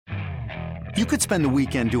You could spend the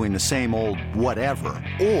weekend doing the same old whatever,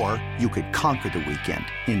 or you could conquer the weekend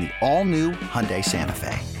in the all-new Hyundai Santa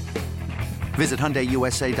Fe. Visit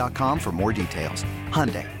HyundaiUSA.com for more details.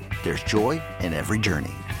 Hyundai, there's joy in every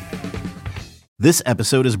journey. This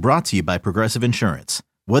episode is brought to you by Progressive Insurance.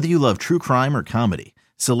 Whether you love true crime or comedy,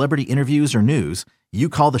 celebrity interviews or news, you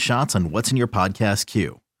call the shots on what's in your podcast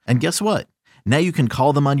queue. And guess what? Now you can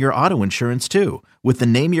call them on your auto insurance too with the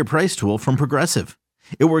Name Your Price tool from Progressive.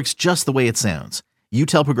 It works just the way it sounds. You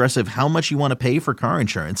tell Progressive how much you want to pay for car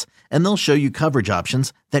insurance, and they'll show you coverage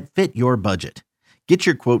options that fit your budget. Get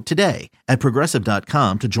your quote today at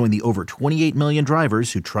Progressive.com to join the over 28 million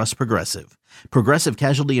drivers who trust Progressive. Progressive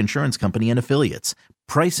Casualty Insurance Company and Affiliates.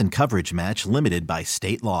 Price and coverage match limited by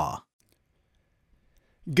state law.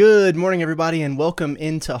 Good morning, everybody, and welcome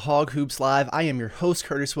into Hog Hoops Live. I am your host,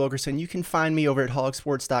 Curtis Wilkerson. You can find me over at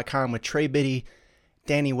hogsports.com with Trey Biddy,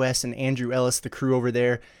 Danny West, and Andrew Ellis, the crew over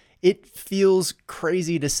there. It feels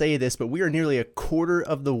crazy to say this, but we are nearly a quarter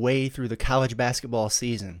of the way through the college basketball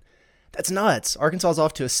season. That's nuts. Arkansas is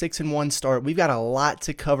off to a 6-1 start. We've got a lot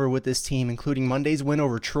to cover with this team, including Monday's win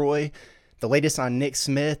over Troy, the latest on Nick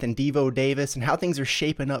Smith and Devo Davis, and how things are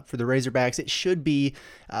shaping up for the Razorbacks. It should be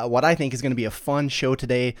what I think is going to be a fun show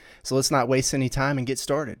today, so let's not waste any time and get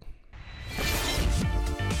started.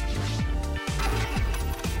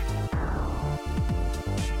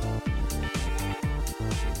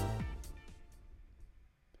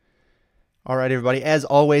 All right, everybody, as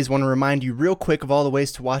always, want to remind you real quick of all the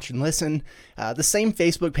ways to watch and listen. The same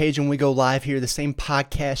Facebook page when we go live here, the same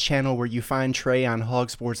podcast channel where you find Trey on Hog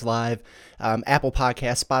Sports Live, Apple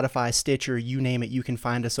Podcasts, Spotify, Stitcher, you name it, you can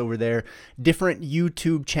find us over there. Different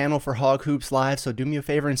YouTube channel for Hog Hoops Live, so do me a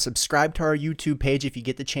favor and subscribe to our YouTube page if you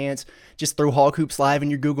get the chance. Just throw Hog Hoops Live in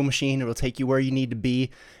your Google machine. It'll take you where you need to be.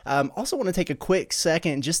 Also want to take a quick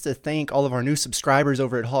second just to thank all of our new subscribers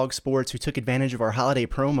over at Hog Sports who took advantage of our holiday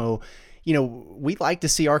promo. You know, we like to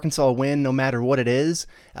see Arkansas win no matter what it is,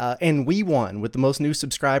 and we won with the most new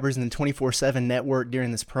subscribers in the 24/7 network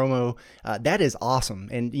during this promo. That is awesome,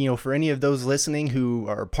 and, you know, for any of those listening who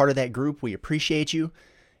are part of that group, we appreciate you.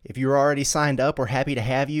 If you're already signed up, we're happy to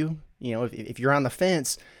have you. You know, if you're on the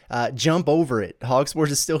fence, jump over it. Hog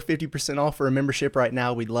Sports is still 50% off for a membership right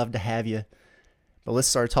now. We'd love to have you, but let's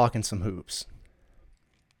start talking some hoops.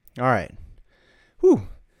 All right. Whew.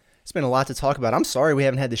 It's been a lot to talk about. I'm sorry we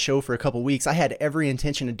haven't had the show for a couple weeks. I had every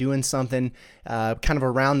intention of doing something kind of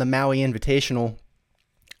around the Maui Invitational,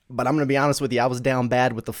 but I'm going to be honest with you, I was down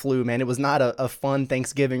bad with the flu, man. It was not a fun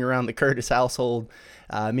Thanksgiving around the Curtis household.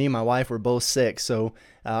 Me and my wife were both sick, so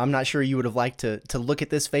I'm not sure you would have liked to look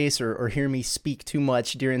at this face or hear me speak too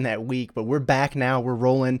much during that week, but we're back now. We're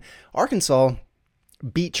rolling. Arkansas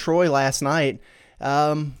beat Troy last night,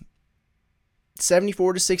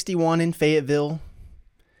 74-61 in Fayetteville.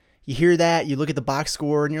 You hear that, you look at the box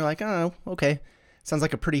score, and you're like, oh, okay. Sounds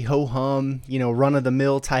like a pretty ho-hum,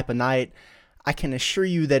 run-of-the-mill type of night. I can assure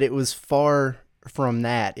you that it was far from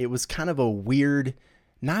that. It was kind of a weird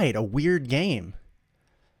night, a weird game.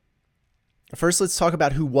 First, let's talk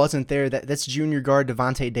about who wasn't there. That's junior guard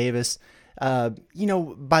Devontae Davis.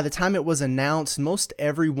 By the time it was announced, most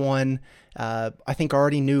everyone, I think,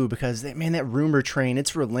 already knew because, man, that rumor train,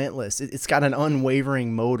 it's relentless. It's got an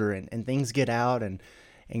unwavering motor, and things get out and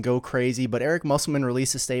go crazy. But Eric Musselman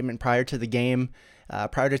released a statement prior to the game,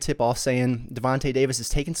 prior to tip-off, saying Devontae Davis is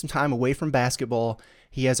taking some time away from basketball.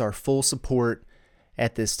 He has our full support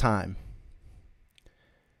at this time.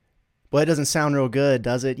 Well, it doesn't sound real good,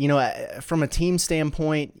 does it? From a team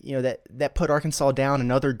standpoint, that put Arkansas down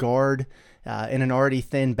another guard in an already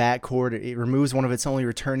thin backcourt. It removes one of its only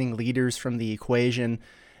returning leaders from the equation.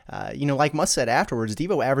 Like Muss said afterwards,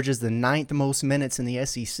 Devo averages the 9th most minutes in the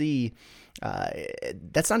SEC.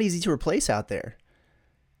 That's not easy to replace out there,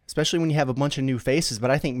 especially when you have a bunch of new faces. But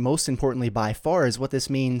I think most importantly by far is what this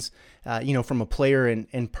means, from a player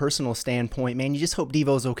and personal standpoint. Man, you just hope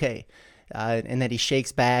Devo's okay and that he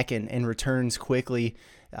shakes back and returns quickly.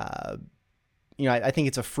 I think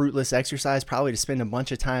it's a fruitless exercise probably to spend a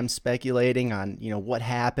bunch of time speculating on, what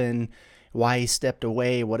happened, why he stepped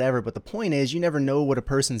away, whatever. But the point is, you never know what a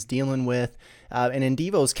person's dealing with. And in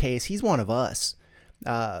Devo's case, he's one of us.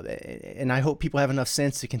 And I hope people have enough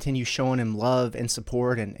sense to continue showing him love and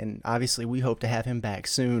support. And obviously, we hope to have him back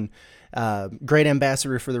soon. Great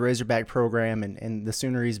ambassador for the Razorback program. And the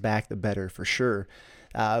sooner he's back, the better for sure.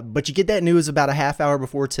 But you get that news about a half hour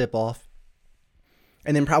before tip-off.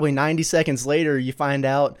 And then probably 90 seconds later, you find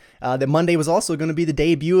out that Monday was also going to be the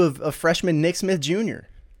debut of freshman Nick Smith Jr.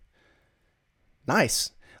 Nice.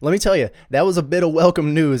 Let me tell you, that was a bit of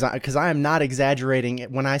welcome news because I am not exaggerating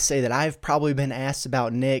when I say that I've probably been asked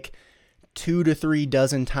about Nick 2 to 3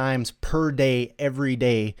 dozen times per day, every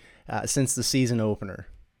day since the season opener.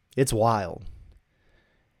 It's wild.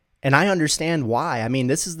 And I understand why. I mean,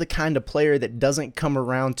 this is the kind of player that doesn't come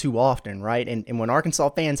around too often, right? And when Arkansas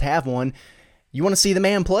fans have one, you want to see the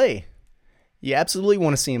man play. You absolutely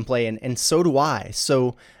want to see him play, and so do I.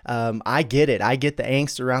 So I get it. I get the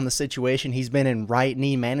angst around the situation. He's been in right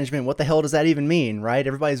knee management. What the hell does that even mean, right?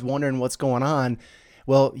 Everybody's wondering what's going on.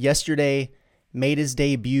 Well, yesterday made his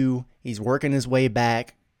debut. He's working his way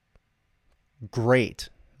back. Great,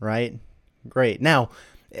 right? Great. Now,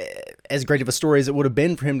 as great of a story as it would have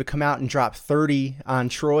been for him to come out and drop 30 on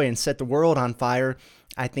Troy and set the world on fire,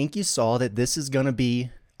 I think you saw that this is going to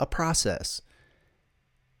be a process.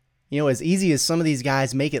 You know, as easy as some of these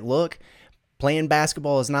guys make it look, playing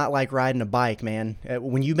basketball is not like riding a bike, man.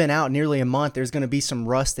 When you've been out nearly a month, there's going to be some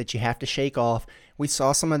rust that you have to shake off. We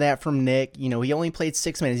saw some of that from Nick. You know, he only played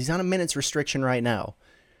 6 minutes. He's on a minutes restriction right now.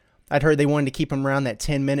 I'd heard they wanted to keep him around that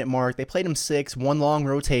 10-minute mark. They played him 6, one long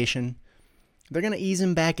rotation. They're going to ease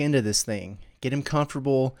him back into this thing, get him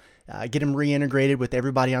comfortable, get him reintegrated with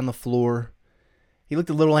everybody on the floor. He looked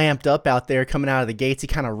a little amped up out there coming out of the gates. He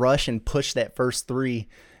kind of rushed and pushed that first three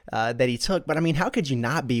that he took. But, I mean, how could you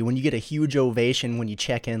not be when you get a huge ovation when you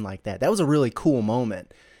check in like that? That was a really cool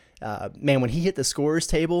moment. Man, when he hit the scorer's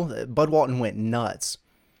table, Bud Walton went nuts.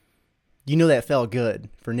 You know that felt good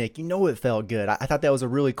for Nick. You know it felt good. I thought that was a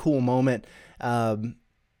really cool moment.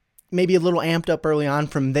 Maybe a little amped up early on.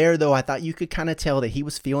 From there, though, I thought you could kind of tell that he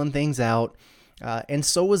was feeling things out, and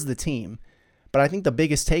so was the team. But I think the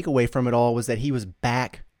biggest takeaway from it all was that he was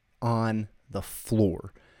back on the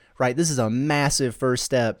floor, right? This is a massive first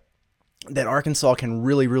step that Arkansas can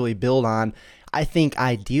really, really build on. I think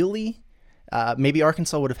ideally, maybe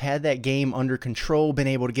Arkansas would have had that game under control, been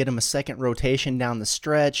able to get him a second rotation down the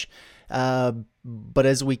stretch. But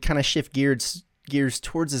as we kind of shift gears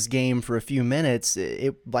towards this game for a few minutes,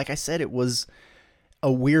 like I said, it was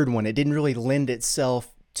a weird one. It didn't really lend itself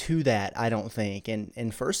to that, I don't think.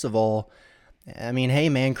 And first of all, I mean, hey,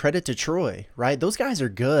 man, credit to Troy, right? Those guys are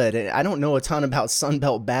good. I don't know a ton about Sun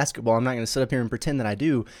Belt basketball. I'm not going to sit up here and pretend that I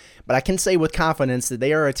do, but I can say with confidence that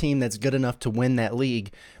they are a team that's good enough to win that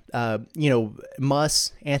league.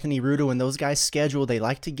 Muss, Anthony Rudo, and those guys' schedule, they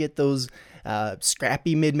like to get those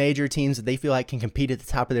scrappy mid-major teams that they feel like can compete at the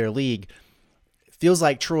top of their league. Feels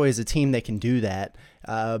like Troy is a team that can do that.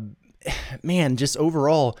 Man, just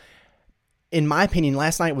overall, in my opinion,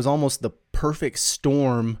 last night was almost the perfect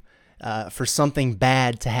storm for something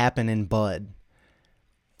bad to happen in Bud.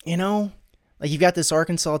 You know, like you've got this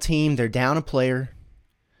Arkansas team, they're down a player.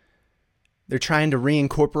 They're trying to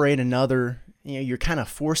reincorporate another. You know, you're kind of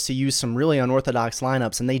forced to use some really unorthodox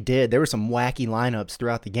lineups, and they did. There were some wacky lineups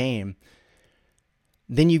throughout the game.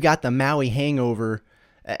 Then you got the Maui hangover,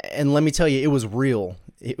 and let me tell you, it was real.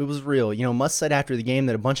 It was real. You know, Muss said after the game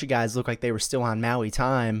that a bunch of guys looked like they were still on Maui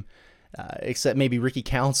time, except maybe Ricky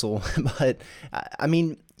Council. But, I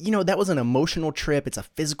mean, you know, that was an emotional trip. It's a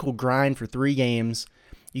physical grind for 3 games.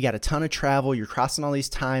 You got a ton of travel. You're crossing all these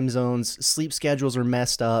time zones. Sleep schedules are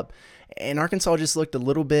messed up. And Arkansas just looked a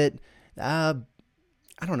little bit, I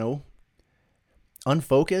don't know,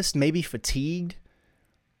 unfocused, maybe fatigued.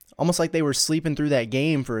 Almost like they were sleeping through that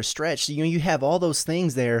game for a stretch. So, you know, you have all those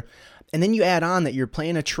things there. And then you add on that you're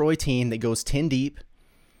playing a Troy team that goes 10 deep.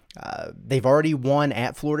 They've already won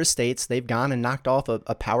at Florida State. So they've gone and knocked off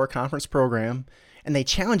a power conference program. And they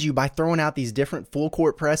challenge you by throwing out these different full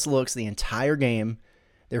court press looks the entire game.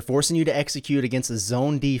 They're forcing you to execute against a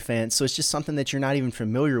zone defense. So it's just something that you're not even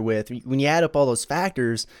familiar with. When you add up all those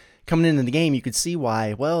factors coming into the game, you could see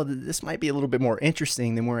why, well, this might be a little bit more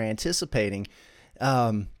interesting than we're anticipating.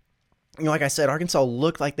 You know, like I said, Arkansas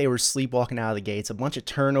looked like they were sleepwalking out of the gates. A bunch of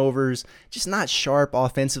turnovers, just not sharp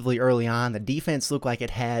offensively early on. The defense looked like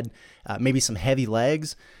it had maybe some heavy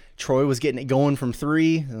legs. Troy was getting it going from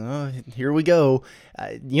 3. Here we go.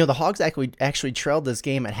 You know, the Hogs actually trailed this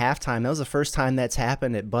game at halftime. That was the first time that's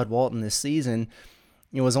happened at Bud Walton this season.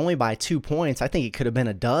 It was only by 2 points. I think it could have been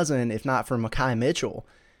a dozen, if not for Mekhi Mitchell.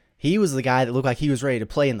 He was the guy that looked like he was ready to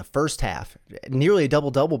play in the first half. Nearly a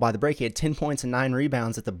double-double by the break. He had 10 points and 9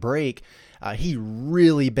 rebounds at the break. He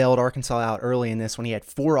really bailed Arkansas out early in this when he had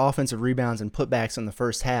 4 offensive rebounds and putbacks in the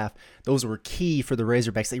first half. Those were key for the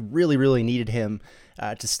Razorbacks. They really, really needed him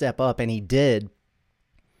to step up, and he did.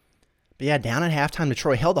 But yeah, down at halftime to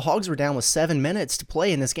Troy. Hell, the Hogs were down with 7 minutes to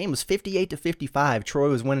play, and this game was 58-55. Troy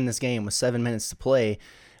was winning this game with 7 minutes to play.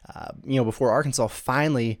 Before Arkansas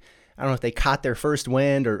finally, I don't know if they caught their first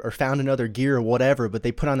wind or found another gear or whatever, but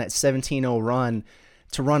they put on that 17-0 run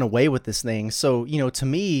to run away with this thing. So, you know, to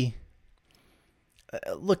me,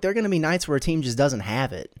 look, there are going to be nights where a team just doesn't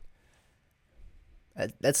have it.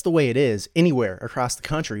 That's the way it is anywhere across the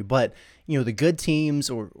country. But, the good teams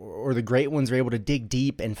or the great ones are able to dig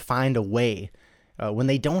deep and find a way when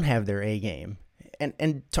they don't have their A game.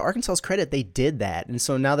 And to Arkansas's credit, they did that. And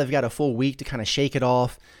so now they've got a full week to kind of shake it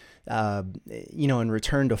off, and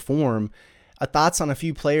return to form. Thoughts on a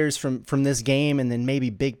few players from this game, and then maybe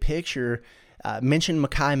big picture. Mentioned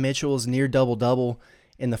Makhi Mitchell's near double-double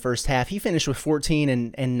in the first half. He finished with 14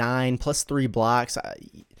 and 9 plus 3 blocks.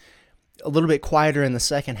 A little bit quieter in the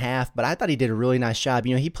second half, but I thought he did a really nice job.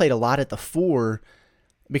 He played a lot at the 4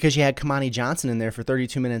 because you had Kamani Johnson in there for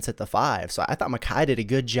 32 minutes at the 5. So I thought Makhi did a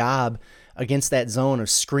good job against that zone of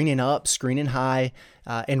screening up, screening high,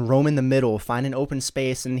 and roaming the middle, finding open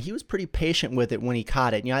space. And he was pretty patient with it when he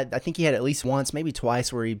caught it. I think he had at least once, maybe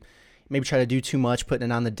twice, where he maybe tried to do too much,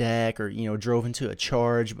 putting it on the deck, or, drove into a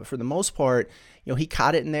charge. But for the most part, he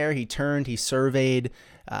caught it in there. He turned, he surveyed,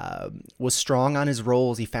 was strong on his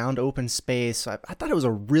rolls. He found open space. So I thought it was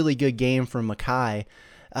a really good game from Makhi.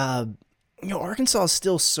 Arkansas is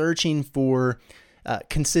still searching for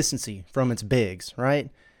consistency from its bigs, right?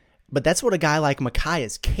 But that's what a guy like Makhi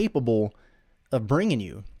is capable of bringing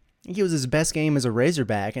you. I think it was his best game as a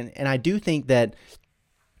Razorback, and I do think that,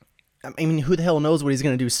 who the hell knows what he's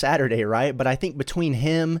going to do Saturday, right? But I think between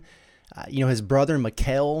him, his brother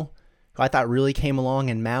Mikel, who I thought really came along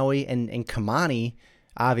in Maui, and Kamani,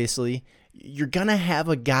 obviously, you're going to have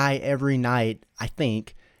a guy every night, I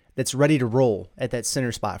think, that's ready to roll at that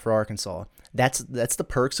center spot for Arkansas. That's the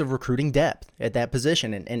perks of recruiting depth at that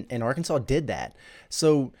position, and Arkansas did that.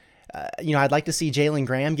 So, I'd like to see Jalen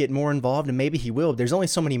Graham get more involved, and maybe he will. There's only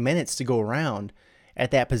so many minutes to go around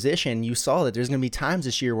at that position. You saw that there's going to be times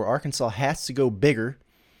this year where Arkansas has to go bigger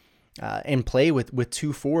and play with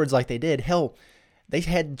 2 forwards like they did. Hell, they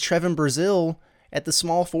had Trevin Brazile at the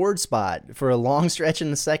small forward spot for a long stretch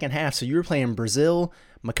in the second half. So you were playing Brazile,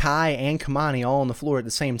 Makhi, and Kamani all on the floor at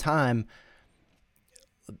the same time.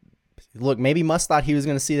 Look, maybe Muss thought he was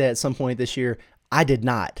going to see that at some point this year. I did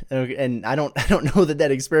not, and I don't know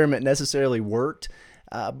that experiment necessarily worked,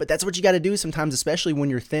 but that's what you got to do sometimes, especially when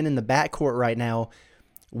you're thin in the backcourt right now,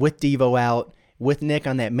 with Devo out, with Nick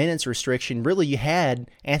on that minutes restriction. Really, you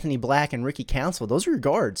had Anthony Black and Ricky Council; those are your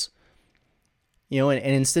guards. And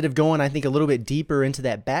instead of going, I think, a little bit deeper into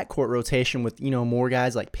that backcourt rotation with more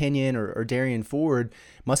guys like Pinion or Darian Ford,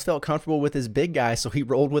 Muss felt comfortable with his big guy, so he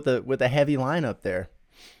rolled with a heavy lineup there.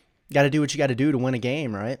 Got to do what you got to do to win a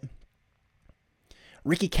game, right?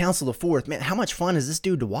 Ricky Council IV, man, how much fun is this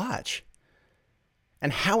dude to watch?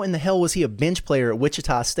 And how in the hell was he a bench player at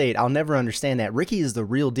Wichita State? I'll never understand that. Ricky is the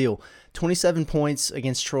real deal. 27 points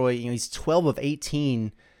against Troy. He's 12 of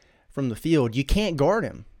 18 from the field. You can't guard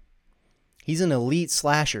him. He's an elite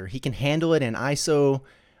slasher. He can handle it in ISO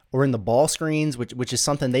or in the ball screens, which is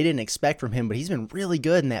something they didn't expect from him, but he's been really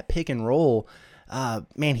good in that pick and roll.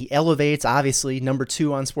 Man, he elevates, obviously, number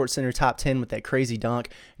 2 on SportsCenter top 10 with that crazy dunk.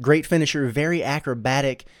 Great finisher, very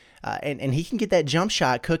acrobatic, and he can get that jump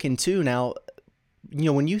shot cooking too. Now,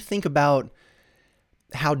 when you think about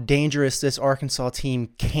how dangerous this Arkansas team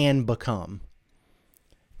can become,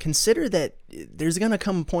 consider that there's going to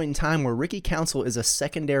come a point in time where Ricky Council is a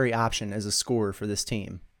secondary option as a scorer for this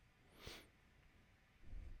team.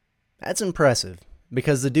 That's impressive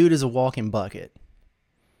because the dude is a walking bucket.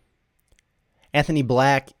 Anthony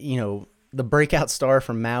Black, the breakout star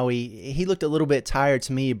from Maui, he looked a little bit tired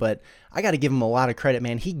to me, but I got to give him a lot of credit,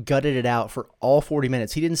 man. He gutted it out for all 40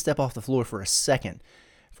 minutes. He didn't step off the floor for a second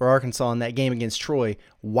for Arkansas in that game against Troy,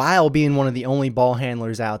 while being one of the only ball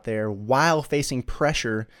handlers out there, while facing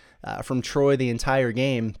pressure from Troy the entire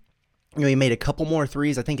game. He made a couple more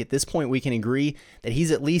threes. I think at this point we can agree that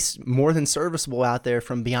he's at least more than serviceable out there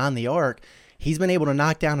from beyond the arc. He's been able to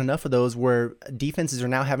knock down enough of those where defenses are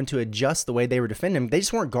now having to adjust the way they were defending him. They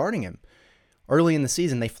just weren't guarding him. Early in the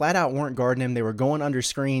season, they flat out weren't guarding him. They were going under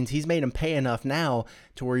screens. He's made him pay enough now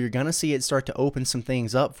to where you're going to see it start to open some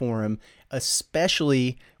things up for him,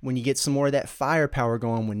 especially when you get some more of that firepower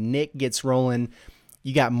going. When Nick gets rolling,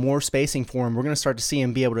 you got more spacing for him. We're going to start to see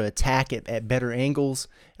him be able to attack it at better angles.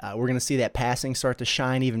 We're going to see that passing start to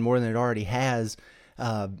shine even more than it already has.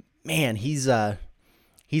 Man, he's a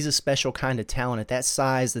special kind of talent. At that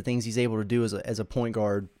size, the things he's able to do as a point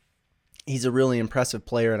guard, he's a really impressive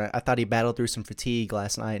player, and I thought he battled through some fatigue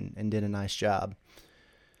last night and did a nice job.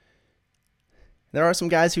 There are some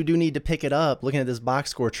guys who do need to pick it up. Looking at this box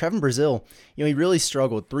score, Trevin Brazile, he really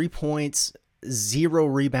struggled. 3 points, 0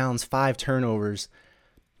 rebounds, 5 turnovers.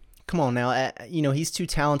 Come on now, he's too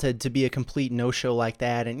talented to be a complete no-show like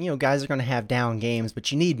that, and guys are going to have down games,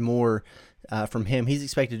 but you need more from him. He's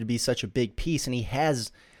expected to be such a big piece, and he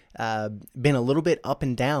has been a little bit up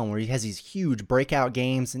and down, where he has these huge breakout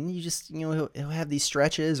games, and you just, he'll have these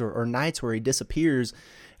stretches or nights where he disappears.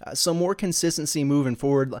 So more consistency moving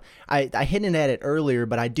forward. I hinted at it earlier,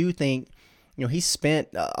 but I do think, he spent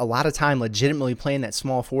a lot of time legitimately playing that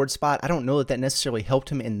small forward spot. I don't know that necessarily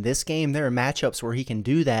helped him in this game. There are matchups where he can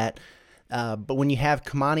do that. But when you have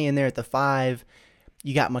Kamani in there at the 5,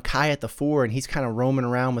 you got Makai at the 4, and he's kind of roaming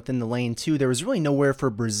around within the lane too. There was really nowhere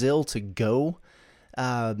for Brazile to go.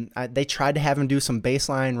 They tried to have him do some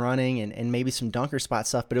baseline running and maybe some dunker spot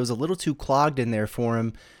stuff, but it was a little too clogged in there for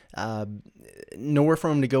him. Nowhere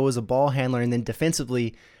for him to go as a ball handler. And then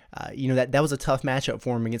defensively, that was a tough matchup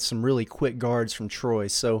for him against some really quick guards from Troy.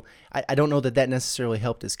 So I don't know that necessarily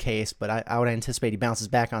helped his case, but I would anticipate he bounces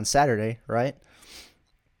back on Saturday, right?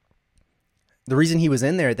 The reason he was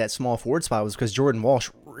in there at that small forward spot was because Jordan Walsh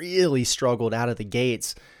really struggled out of the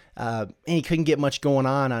gates, and he couldn't get much going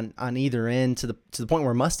on either end to the point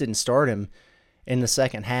where Muss didn't start him in the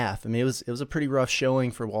second half. I mean, it was a pretty rough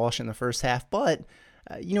showing for Walsh in the first half, but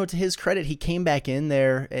to his credit, he came back in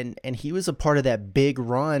there and he was a part of that big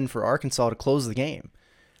run for Arkansas to close the game.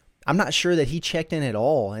 I'm not sure that he checked in at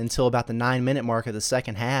all until about the 9-minute mark of the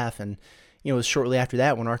second half, and it was shortly after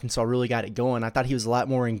that when Arkansas really got it going. I thought he was a lot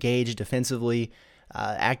more engaged defensively,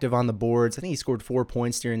 active on the boards. I think he scored 4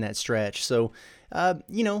 points during that stretch. So,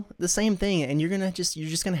 the same thing, and you're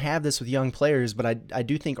just gonna have this with young players, but I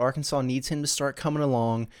do think Arkansas needs him to start coming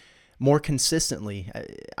along more consistently.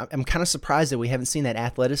 I'm kind of surprised that we haven't seen that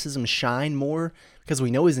athleticism shine more, because we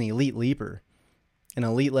know he's an elite leaper, an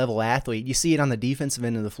elite level athlete. You see it on the defensive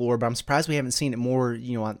end of the floor, but I'm surprised we haven't seen it more,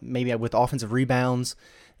 maybe with offensive rebounds,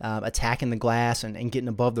 attacking the glass and getting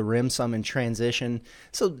above the rim some in transition.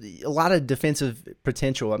 So a lot of defensive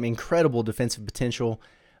potential. I mean, incredible defensive potential.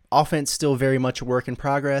 Offense still very much a work in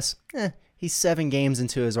progress. He's 7 games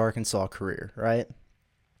into his Arkansas career, right?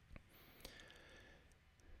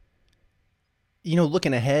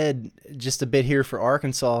 Looking ahead just a bit here for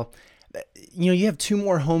Arkansas, you have 2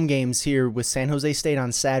 more home games here with San Jose State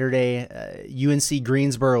on Saturday, UNC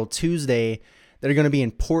Greensboro Tuesday, that are going to be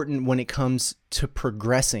important when it comes to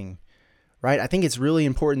progressing, right? I think it's really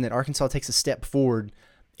important that Arkansas takes a step forward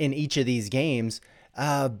in each of these games.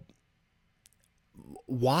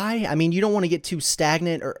 Why? I mean, you don't want to get too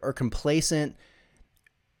stagnant or complacent,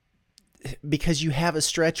 because you have a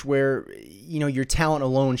stretch where, your talent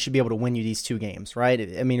alone should be able to win you these 2 games, right?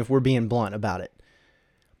 I mean, if we're being blunt about it.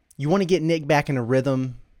 You want to get Nick back in a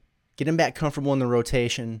rhythm, get him back comfortable in the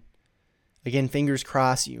rotation. Again, fingers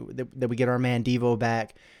crossed that we get our man Devo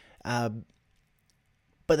back. But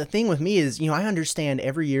the thing with me is, I understand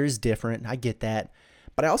every year is different. I get that.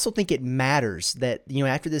 But I also think it matters that,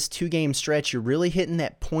 after this 2-game stretch, you're really hitting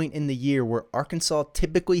that point in the year where Arkansas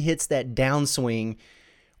typically hits that downswing,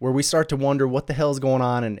 where we start to wonder what the hell is going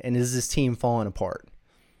on and is this team falling apart,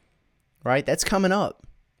 right? That's coming up.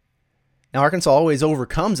 Now, Arkansas always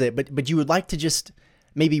overcomes it, but you would like to just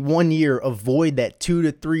maybe 1 year avoid that 2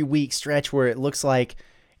 to 3 week stretch where it looks like,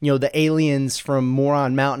 the aliens from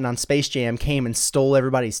Moron Mountain on Space Jam came and stole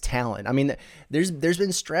everybody's talent. I mean, there's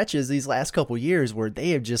been stretches these last couple years where they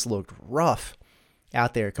have just looked rough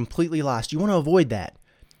out there, completely lost. You want to avoid that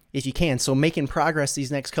if you can. So making progress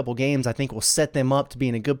these next couple games, I think, will set them up to be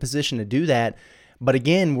in a good position to do that. But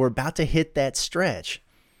again, we're about to hit that stretch.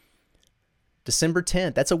 December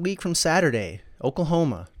 10th, that's a week from Saturday,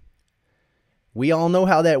 Oklahoma. We all know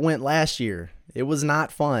how that went last year. It was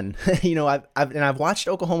not fun. I've watched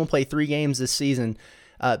Oklahoma play 3 games this season.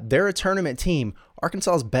 They're a tournament team.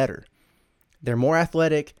 Arkansas is better. They're more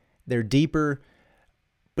athletic. They're deeper.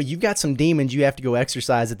 But you've got some demons you have to go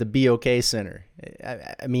exercise at the BOK Center.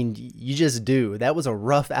 I mean, you just do. That was a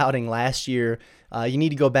rough outing last year. You need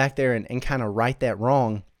to go back there and kind of right that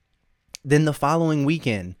wrong. Then the following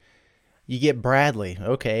weekend, you get Bradley.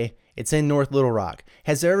 Okay, it's in North Little Rock.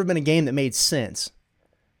 Has there ever been a game that made sense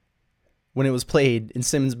when it was played in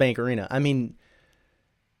Simmons Bank Arena? I mean,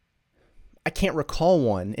 I can't recall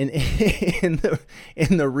one in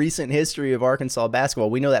the recent history of Arkansas basketball.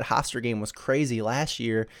 We know that Hofstra game was crazy last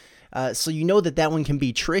year, so you know that one can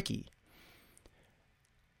be tricky.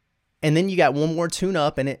 And then you got one more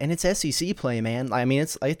tune-up, and it's SEC play, man. I mean,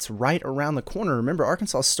 it's right around the corner. Remember,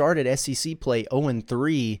 Arkansas started SEC play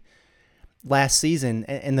 0-3 last season,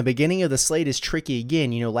 and the beginning of the slate is tricky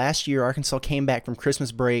again. Last year Arkansas came back from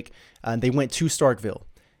Christmas break. They went to Starkville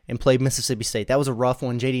and played Mississippi State. That was a rough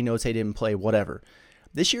one. J.D. Notae didn't play, whatever.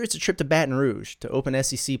 This year it's a trip to Baton Rouge to open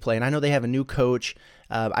SEC play, and I know they have a new coach.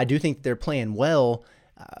 I do think they're playing well,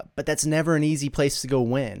 but that's never an easy place to go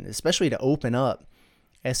win, especially to open up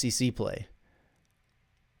SEC play.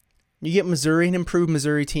 You get Missouri, an improved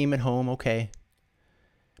Missouri team at home, okay.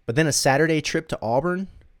 But then a Saturday trip to Auburn,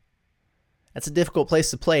 that's a difficult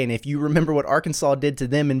place to play. And if you remember what Arkansas did to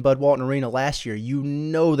them in Bud Walton Arena last year, you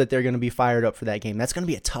know that they're going to be fired up for that game. That's going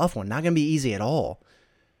to be a tough one, not going to be easy at all.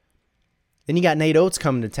 Then you got Nate Oates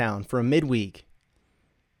coming to town for a midweek.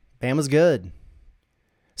 Bama's good.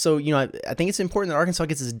 So, I think it's important that Arkansas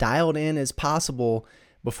gets as dialed in as possible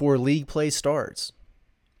before league play starts.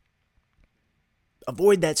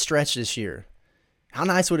 Avoid that stretch this year. How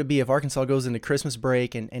nice would it be if Arkansas goes into Christmas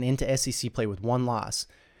break and into SEC play with one loss,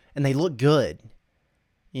 and they look good?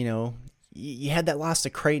 You had that loss to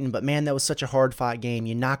Creighton, but man, that was such a hard-fought game.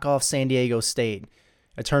 You knock off San Diego State,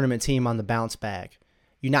 a tournament team on the bounce back.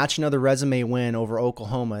 You notch another resume win over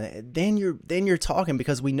Oklahoma. Then you're talking,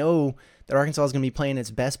 because we know that Arkansas is going to be playing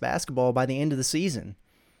its best basketball by the end of the season.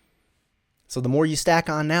 So the more you stack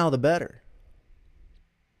on now, the better.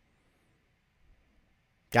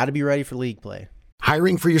 Got to be ready for league play.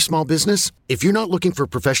 Hiring for your small business? If you're not looking for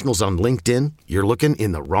professionals on LinkedIn, you're looking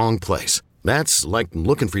in the wrong place. That's like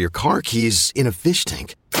looking for your car keys in a fish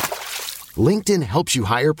tank. LinkedIn helps you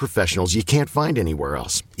hire professionals you can't find anywhere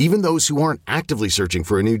else, even those who aren't actively searching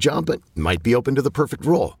for a new job but might be open to the perfect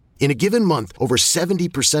role. In a given month, over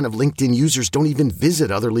 70% of LinkedIn users don't even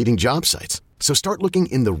visit other leading job sites. So start looking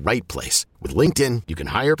in the right place. With LinkedIn, you can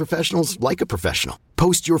hire professionals like a professional.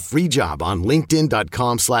 Post your free job on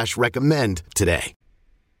linkedin.com/recommend today.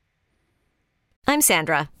 I'm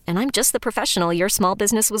Sandra, and I'm just the professional your small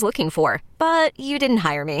business was looking for. But you didn't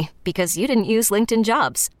hire me because you didn't use LinkedIn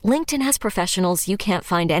Jobs. LinkedIn has professionals you can't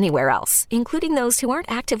find anywhere else, including those who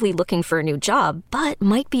aren't actively looking for a new job, but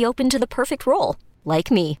might be open to the perfect role,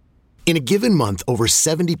 like me. In a given month, over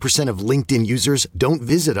 70% of LinkedIn users don't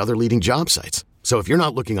visit other leading job sites. So if you're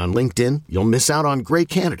not looking on LinkedIn, you'll miss out on great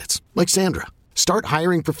candidates like Sandra. Start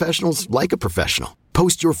hiring professionals like a professional.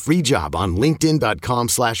 Post your free job on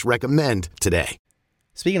linkedin.com/recommend today.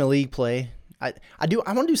 Speaking of league play, I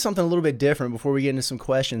want to do something a little bit different before we get into some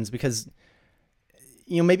questions, because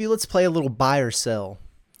maybe let's play a little buy or sell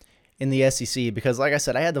in the SEC, because like I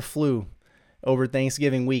said, I had the flu over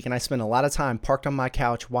Thanksgiving week, and I spent a lot of time parked on my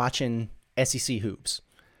couch watching SEC hoops,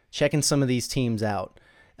 checking some of these teams out.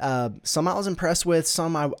 Some I was impressed with,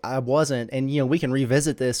 some I wasn't, and we can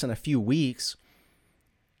revisit this in a few weeks,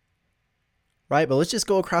 right? But let's just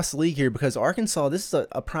go across the league here, because Arkansas, this is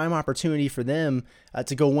a prime opportunity for them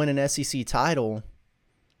to go win an SEC title.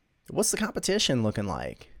 What's the competition looking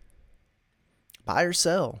like? Buy or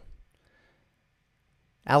sell?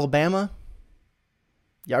 Alabama?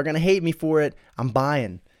 Y'all are going to hate me for it. I'm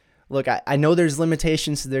buying. Look, I know there's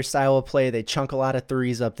limitations to their style of play. They chunk a lot of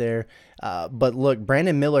threes up there. But look,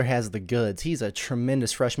 Brandon Miller has the goods. He's a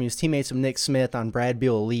tremendous freshman. He was teammates with Nick Smith on Brad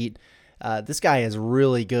Beal Elite. This guy is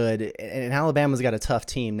really good. And Alabama's got a tough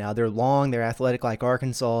team now. They're long. They're athletic like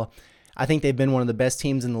Arkansas. I think they've been one of the best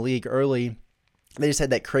teams in the league early. They just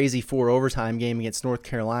had that crazy 4 overtime game against North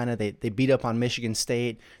Carolina. They beat up on Michigan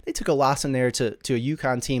State. They took a loss in there to a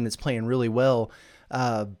UConn team that's playing really well.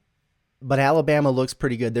 But Alabama looks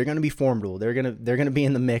pretty good. They're going to be formidable. They're going to be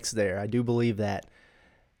in the mix there. I do believe that.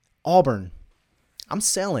 Auburn, I'm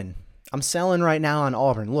selling. I'm selling right now on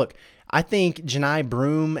Auburn. Look, I think Janai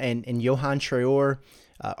Broome and Johan Traore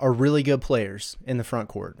are really good players in the front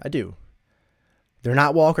court. I do. They're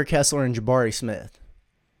not Walker Kessler and Jabari Smith.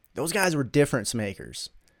 Those guys were difference makers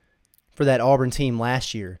for that Auburn team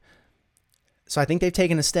last year. So I think they've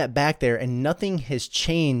taken a step back there, and nothing has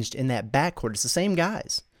changed in that backcourt. It's the same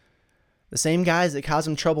guys. The same guys that caused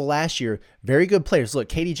them trouble last year. Very good players. Look,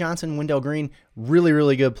 Katie Johnson, Wendell Green, really,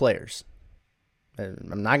 really good players.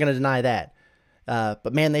 I'm not going to deny that.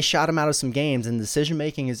 But man, they shot them out of some games, and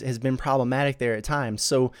decision-making has been problematic there at times.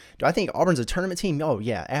 So do I think Auburn's a tournament team? Oh,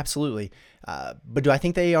 yeah, absolutely. But do I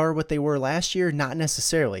think they are what they were last year? Not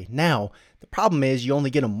necessarily. Now, the problem is you only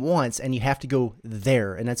get them once, and you have to go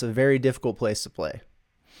there, and that's a very difficult place to play.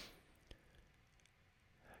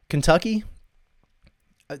 Kentucky,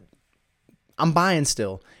 I'm buying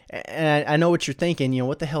still. And I know what you're thinking,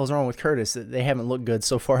 what the hell is wrong with Curtis? They haven't looked good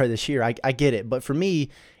so far this year. I get it. But for me,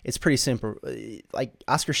 it's pretty simple. Like,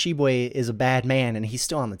 Oscar Tshiebwe is a bad man, and he's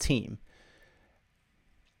still on the team.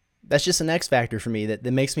 That's just an X factor for me that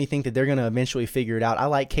makes me think that they're going to eventually figure it out. I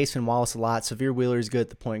like Caseman Wallace a lot. Severe Wheeler is good at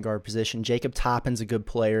the point guard position. Jacob Toppin's a good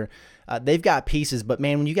player. They've got pieces, but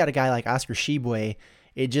man, when you got a guy like Oscar Tshiebwe,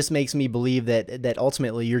 it just makes me believe that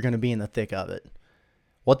ultimately you're going to be in the thick of it.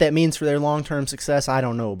 What that means for their long-term success, I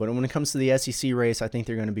don't know. But when it comes to the SEC race, I think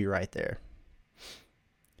they're going to be right there.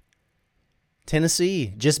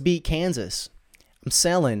 Tennessee just beat Kansas. I'm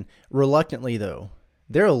selling reluctantly, though.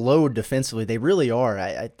 They're a load defensively. They really are.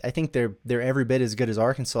 I think they're every bit as good as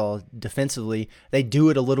Arkansas defensively. They do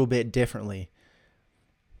it a little bit differently.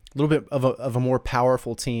 little bit of a more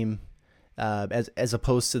powerful team as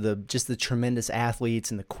opposed to the tremendous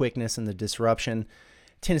athletes and the quickness and the disruption.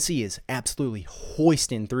 Tennessee is absolutely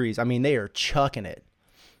hoisting threes. I mean, they are chucking it.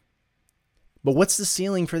 But what's the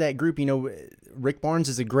ceiling for that group? Rick Barnes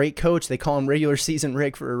is a great coach. They call him regular season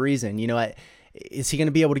Rick for a reason. Is he going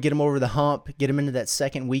to be able to get him over the hump, get him into that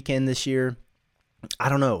second weekend this year? I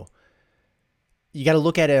don't know. You got to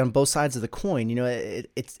look at it on both sides of the coin.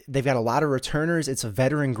 They've got a lot of returners. It's a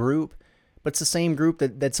veteran group, but it's the same group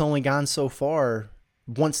that's only gone so far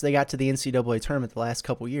once they got to the NCAA tournament the last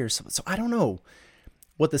couple years. So I don't know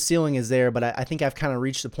what the ceiling is there, but I think I've kind of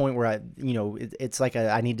reached the point where it's like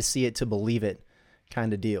I need to see it to believe it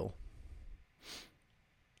kind of deal.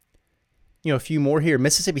 A few more here.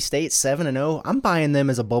 Mississippi State 7-0. I'm buying them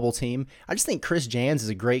as a bubble team. I just think Chris Jans is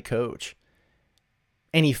a great coach,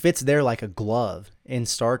 and he fits there like a glove in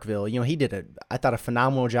Starkville. He did I thought a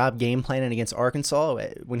phenomenal job game planning against Arkansas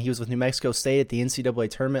when he was with New Mexico State at the NCAA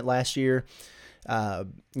tournament last year.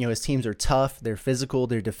 His teams are tough, they're physical,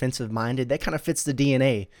 they're defensive minded. That kind of fits the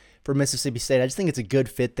DNA for Mississippi State. I just think it's a good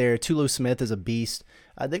fit there. Tulu Smith is a beast.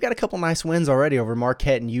 They've got a couple nice wins already over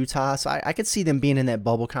Marquette and Utah, so I could see them being in that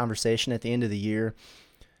bubble conversation at the end of the year.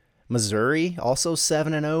 Missouri, also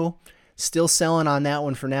 7-0. Still selling on that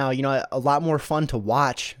one for now. A lot more fun to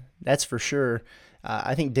watch, that's for sure.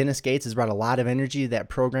 I think Dennis Gates has brought a lot of energy to that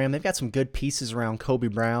program. They've got some good pieces around Kobe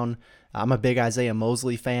Brown. I'm a big Isaiah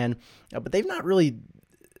Mosley fan, but they've not really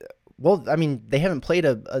they haven't played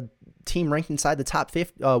a team ranked inside the top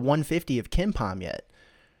 150 of KenPom yet.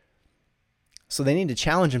 So they need to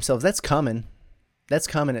challenge themselves. That's coming. That's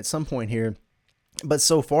coming at some point here. But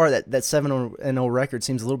so far, that 7-0 record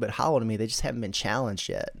seems a little bit hollow to me. They just haven't been challenged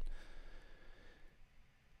yet.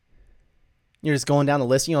 You're just going down the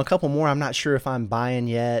list. A couple more I'm not sure if I'm buying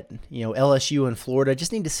yet. LSU and Florida.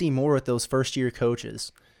 Just need to see more with those first-year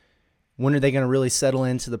coaches. When are they going to really settle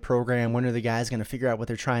into the program? When are the guys going to figure out what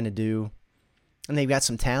they're trying to do? And they've got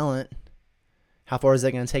some talent. How far is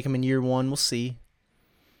that going to take them in year one? We'll see.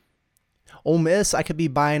 Ole Miss, I could be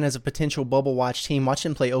buying as a potential bubble watch team. Watch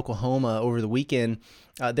them play Oklahoma over the weekend.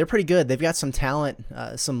 They're pretty good. They've got some talent,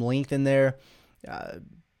 some length in there.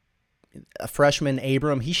 A freshman,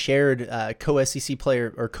 Abram, he shared co-SEC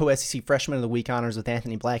player or co-SEC freshman of the week honors with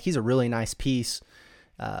Anthony Black. He's a really nice piece.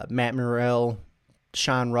 Matt Murrell,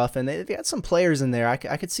 Sean Ruffin, they've got some players in there. I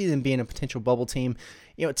could see them being a potential bubble team.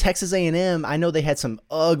 Texas A&M, I know they had some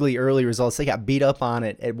ugly early results. They got beat up on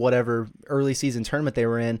it at whatever early season tournament they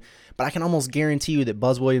were in, but I can almost guarantee you that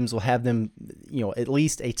Buzz Williams will have them, at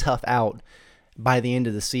least a tough out by the end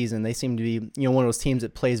of the season. They seem to be, one of those teams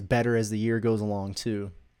that plays better as the year goes along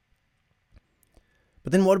too.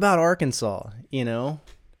 But then what about Arkansas? I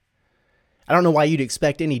don't know why you'd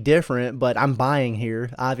expect any different, but I'm buying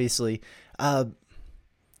here, obviously.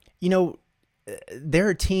 There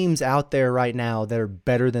are teams out there right now that are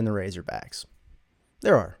better than the Razorbacks.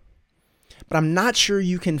 There are. But I'm not sure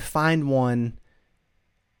you can find one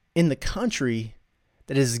in the country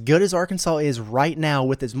that is as good as Arkansas is right now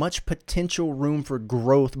with as much potential room for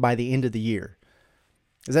growth by the end of the year.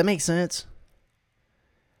 Does that make sense?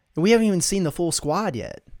 We haven't even seen the full squad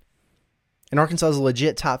yet. And Arkansas is a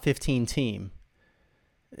legit top 15 team.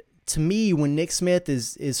 To me, when Nick Smith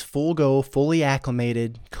is full go, fully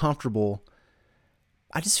acclimated, comfortable,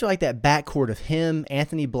 I just feel like that backcourt of him,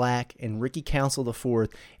 Anthony Black, and Ricky Council IV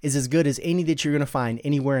is as good as any that you're going to find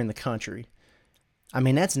anywhere in the country. I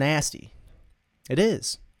mean, that's nasty. It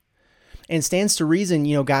is. And it stands to reason,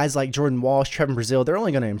 guys like Jordan Walsh, Trevin Brazile, they're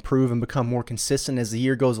only going to improve and become more consistent as the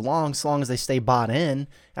year goes along, so long as they stay bought in.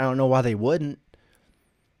 I don't know why they wouldn't.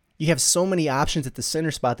 You have so many options at the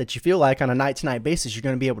center spot that you feel like on a night-to-night basis you're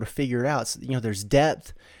going to be able to figure it out. So, there's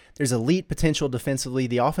depth. There's elite potential defensively.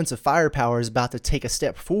 The offensive firepower is about to take a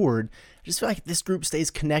step forward. I just feel like if this group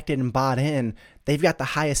stays connected and bought in, they've got the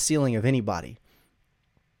highest ceiling of anybody.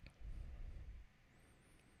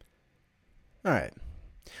 All right.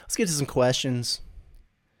 Let's get to some questions,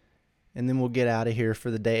 and then we'll get out of here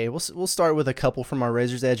for the day. We'll start with a couple from our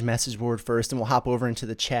Razor's Edge message board first, and we'll hop over into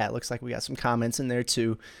the chat. Looks like we got some comments in there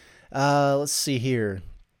too. Let's see here.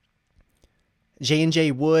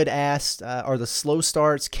 J&J Wood asked, are the slow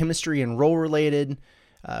starts chemistry and role related,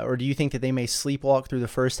 or do you think that they may sleepwalk through the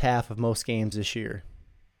first half of most games this year?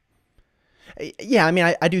 Yeah, I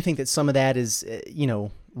mean, I do think that some of that is,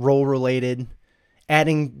 role related.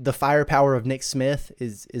 Adding the firepower of Nick Smith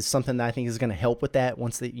is something that I think is going to help with that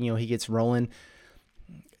once he gets rolling.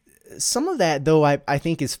 Some of that, though, I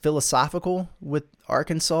think is philosophical with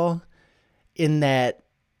Arkansas in that,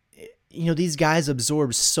 these guys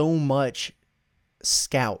absorb so much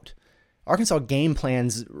scout. Arkansas game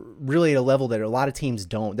plans really at a level that a lot of teams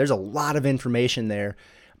don't. There's a lot of information there.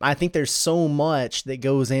 I think there's so much that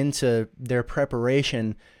goes into their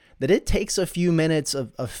preparation that it takes a few minutes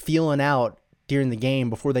of feeling out during the game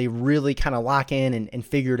before they really kind of lock in and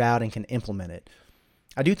figure it out and can implement it.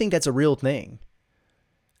 I do think that's a real thing.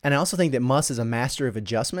 And I also think that Muss is a master of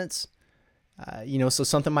adjustments. So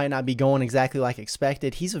something might not be going exactly like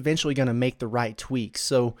expected. He's eventually going to make the right tweaks.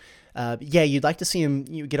 So, you'd like to see him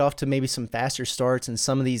get off to maybe some faster starts in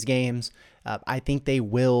some of these games. I think they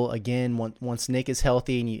will, again, once Nick is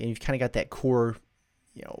healthy and you've kind of got that core,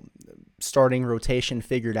 starting rotation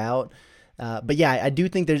figured out. I do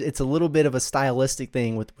think it's a little bit of a stylistic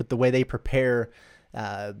thing with the way they prepare,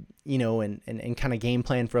 and kind of game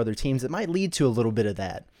plan for other teams. It might lead to a little bit of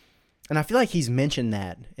that. And I feel like he's mentioned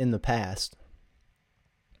that in the past.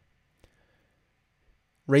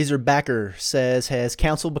 Razorbacker says, has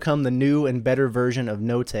Council become the new and better version of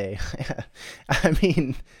Note? I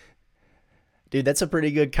mean, dude, that's a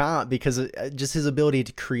pretty good comp because just his ability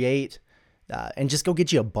to create and just go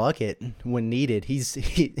get you a bucket when needed. He's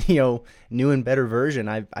new and better version.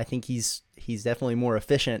 I think he's definitely more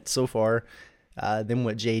efficient so far than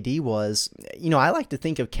what JD was. I like to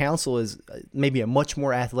think of Council as maybe a much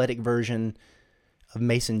more athletic version of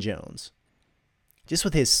Mason Jones. Just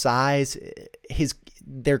with his size,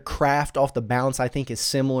 their craft off the bounce, I think, is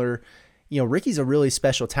similar. Ricky's a really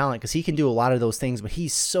special talent because he can do a lot of those things, but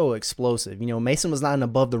he's so explosive. Mason was not an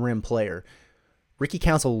above-the-rim player. Ricky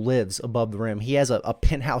Council lives above the rim. He has a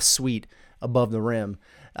penthouse suite above the rim.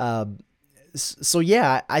 I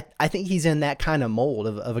think he's in that kind of mold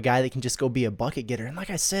of a guy that can just go be a bucket getter. And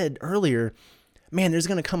like I said earlier, man, there's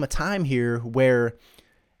going to come a time here where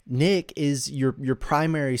Nick is your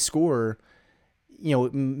primary scorer.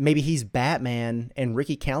 Maybe he's Batman and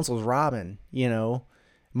Ricky Council's Robin,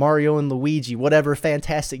 Mario and Luigi, whatever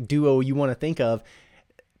fantastic duo you want to think of.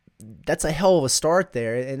 That's a hell of a start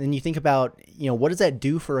there. And then you think about, what does that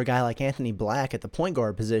do for a guy like Anthony Black at the point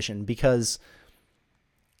guard position? Because,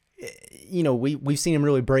 we've seen him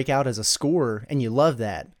really break out as a scorer, and you love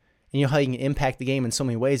that. And how he can impact the game in so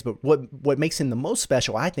many ways. But what makes him the most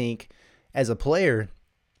special, I think, as a player,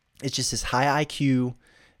 is just his high IQ,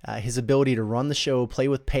 his ability to run the show, play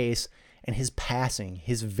with pace, and his passing,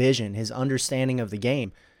 his vision, his understanding of the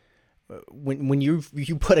game. When you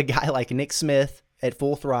put a guy like Nick Smith at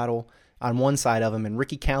full throttle on one side of him and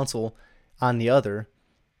Ricky Council on the other,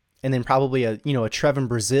 and then probably a Trevin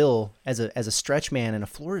Brazile as a stretch man and a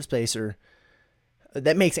floor spacer,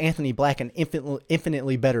 that makes Anthony Black an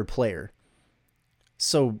infinitely better player.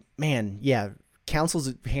 So, man, yeah,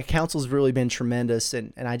 Council's really been tremendous,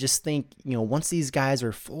 and I just think, once these guys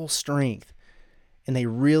are full strength and they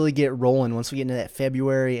really get rolling, once we get into that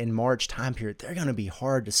February and March time period, they're going to be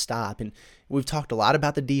hard to stop. And we've talked a lot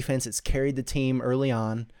about the defense. It's carried the team early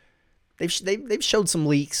on. They've showed some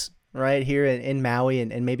leaks right here in Maui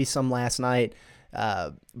and maybe some last night.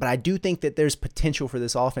 But I do think that there's potential for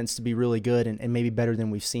this offense to be really good and maybe better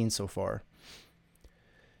than we've seen so far.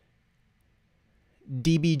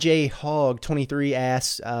 DBJ Hog 23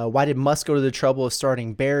 asks, why did Muss go to the trouble of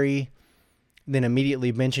starting Barry, then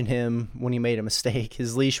immediately mention him when he made a mistake?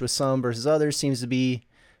 His leash with some versus others seems to be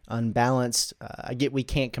unbalanced. I get we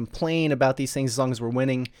can't complain about these things as long as we're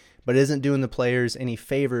winning, but it isn't doing the players any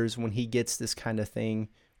favors when he does this kind of thing,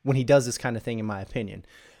 in my opinion.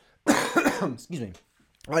 Excuse me.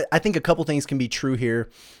 I think a couple things can be true here.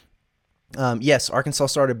 Yes, Arkansas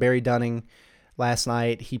started Barry Dunning last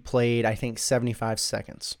night. He played, I think, 75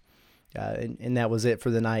 seconds, and that was it for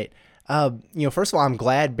the night. First of all, I'm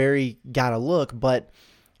glad Barry got a look, but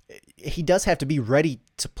he does have to be ready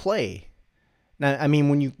to play. Now, I mean,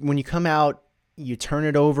 when you come out, you turn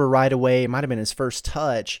it over right away. It might have been his first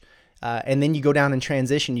touch, and then you go down in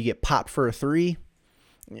transition. You get popped for a three.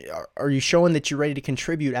 Are you showing that you're ready to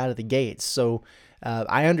contribute out of the gates? So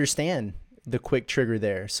I understand the quick trigger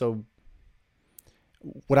there. So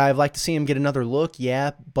would I have liked to see him get another look?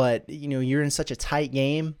 Yeah, but you're in such a tight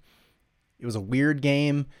game. It was a weird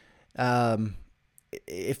game.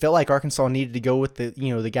 It felt like Arkansas needed to go with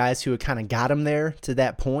the guys who had kind of got him there to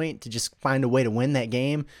that point to just find a way to win that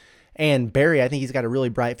game. And Barry, I think he's got a really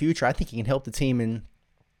bright future. I think he can help the team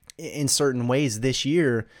in certain ways this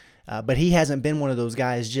year, but he hasn't been one of those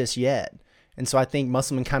guys just yet. And so I think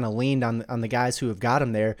Musselman kind of leaned on the guys who have got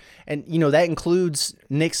him there. And, that includes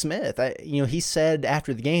Nick Smith. He said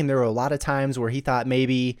after the game there were a lot of times where he thought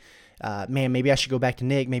maybe I should go back to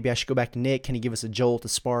Nick. Maybe I should go back to Nick. Can he give us a jolt, a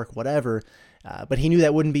spark, whatever? But he knew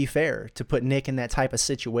that wouldn't be fair to put Nick in that type of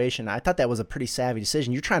situation. I thought that was a pretty savvy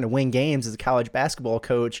decision. You're trying to win games as a college basketball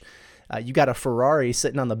coach. You got a Ferrari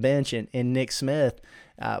sitting on the bench in Nick Smith.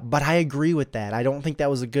 But I agree with that. I don't think that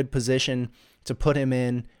was a good position to put him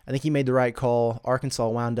in. I think he made the right call. Arkansas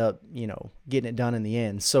wound up, getting it done in the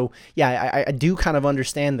end. So, yeah, I do kind of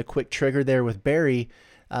understand the quick trigger there with Barry.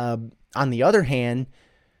 On the other hand,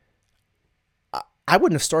 I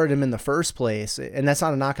wouldn't have started him in the first place, and that's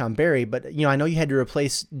not a knock on Barry, but I know you had to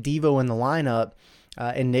replace Devo in the lineup,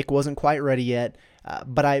 and Nick wasn't quite ready yet,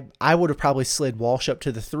 but I would have probably slid Walsh up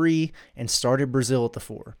to the 3 and started Brazile at the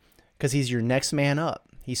 4, because he's your next man up.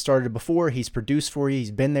 He started before, he's produced for you,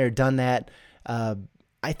 he's been there, done that.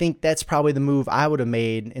 I think that's probably the move I would have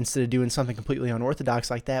made instead of doing something completely unorthodox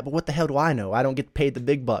like that, but what the hell do I know? I don't get paid the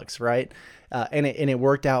big bucks, right? And it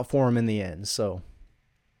worked out for him in the end, so...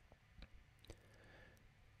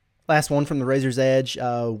 Last one from the Razor's Edge.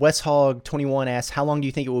 West Hog 21 asks, how long do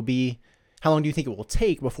you think it will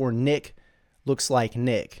take before Nick looks like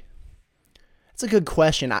Nick? That's a good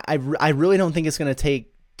question. I really don't think it's going to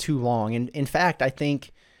take too long. And in fact, I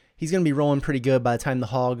think he's going to be rolling pretty good by the time the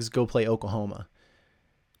Hogs go play Oklahoma.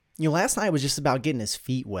 Last night was just about getting his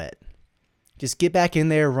feet wet. Just get back in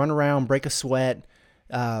there, run around, break a sweat,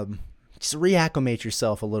 just reacclimate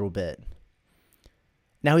yourself a little bit.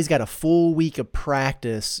 Now he's got a full week of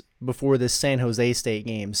practice before this San Jose State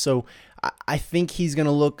game. So I think he's going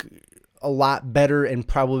to look a lot better and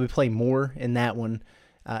probably play more in that one.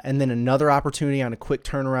 And then another opportunity on a quick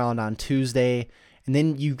turnaround on Tuesday. And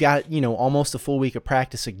then you got, almost a full week of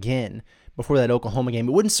practice again before that Oklahoma game.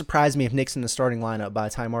 It wouldn't surprise me if Nick's in the starting lineup by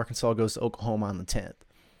the time Arkansas goes to Oklahoma on the 10th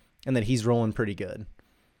and that he's rolling pretty good.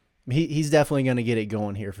 He's definitely going to get it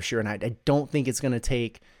going here for sure. And I don't think it's going to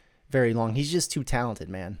take very long. He's just too talented,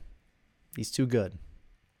 man. He's too good.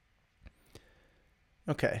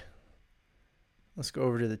 Okay. Let's go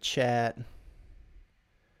over to the chat.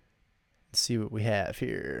 Let's see what we have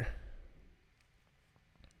here.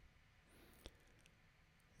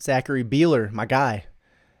 Zachary Beeler, my guy,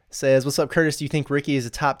 says, what's up, Curtis? Do you think Ricky is a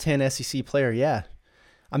top 10 SEC player? Yeah.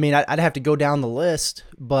 I mean, I'd have to go down the list,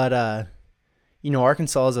 but,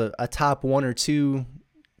 Arkansas is a top 1 or 2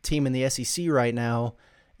 team in the SEC right now,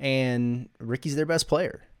 and Ricky's their best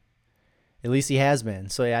player. At least he has been.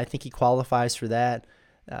 So, yeah, I think he qualifies for that.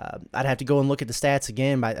 I'd have to go and look at the stats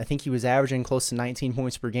again, but I think he was averaging close to 19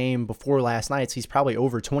 points per game before last night, so he's probably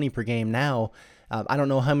over 20 per game now. I don't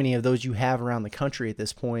know how many of those you have around the country at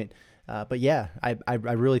this point, but yeah, I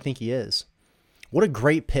really think he is. What a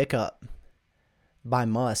great pickup by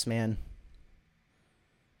Muss, man.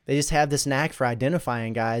 They just have this knack for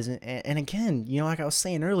identifying guys, and again, like I was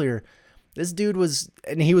saying earlier, this dude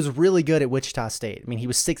he was really good at Wichita State. I mean, he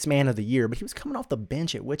was 6th man of the year, but he was coming off the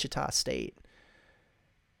bench at Wichita State.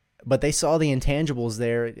 But they saw the intangibles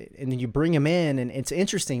there, and then you bring him in, and it's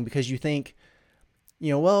interesting because you think,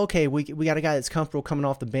 well, okay, we got a guy that's comfortable coming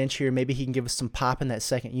off the bench here. Maybe he can give us some pop in that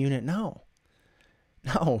second unit. No,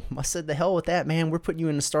 I said the hell with that, man. We're putting you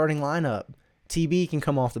in the starting lineup. TB can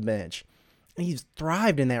come off the bench. And he's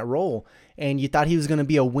thrived in that role, and you thought he was going to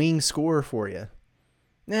be a wing scorer for you.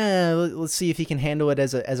 Let's see if he can handle it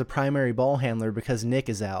as a primary ball handler because Nick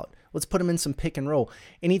is out. Let's put him in some pick and roll.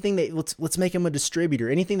 Let's make him a distributor.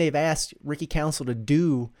 Anything they've asked Ricky Council to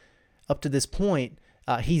do up to this point,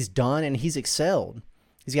 he's done and he's excelled.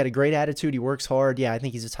 He's got a great attitude. He works hard. Yeah, I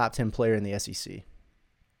think he's a top 10 player in the SEC.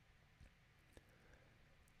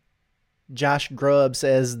 Josh Grubb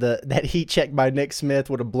says that heat check by Nick Smith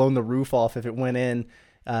would have blown the roof off if it went in.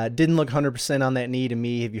 Didn't look 100% on that knee to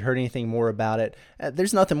me. Have you heard anything more about it?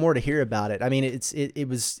 There's nothing more to hear about it. I mean,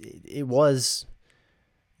 it was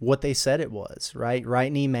what they said it was, right?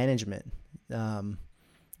 Right knee management.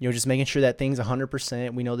 Just making sure that thing's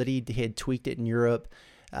 100%. We know that he had tweaked it in Europe.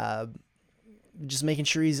 Just making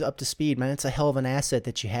sure he's up to speed, man. It's a hell of an asset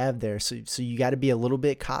that you have there. So you got to be a little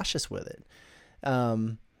bit cautious with it.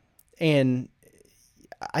 And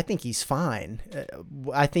I think he's fine.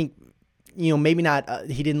 I think, maybe not,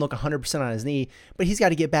 he didn't look 100% on his knee, but he's got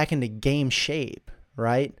to get back into game shape,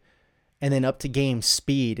 right? And then up to game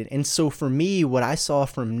speed. And so for me, what I saw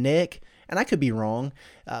from Nick, and I could be wrong,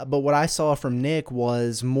 but what I saw from Nick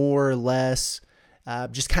was more or less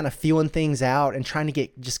just kind of feeling things out and trying to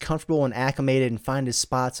get just comfortable and acclimated and find his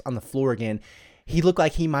spots on the floor again. He looked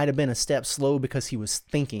like he might have been a step slow because he was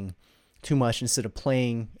thinking too much instead of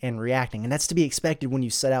playing and reacting. And that's to be expected when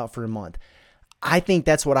you set out for a month. I think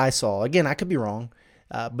that's what I saw. Again, I could be wrong,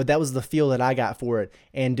 but that was the feel that I got for it.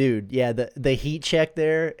 And dude, yeah, the heat check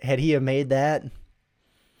there, had he have made that,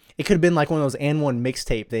 it could have been like one of those N1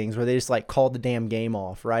 mixtape things where they just like called the damn game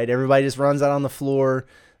off, right? Everybody just runs out on the floor,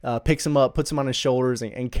 picks him up, puts him on his shoulders,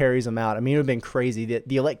 and carries him out. I mean, it would have been crazy.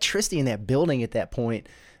 The electricity in that building at that point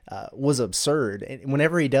was absurd. And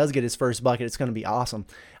whenever he does get his first bucket, it's going to be awesome.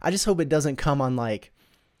 I just hope it doesn't come on like,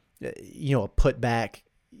 a putback,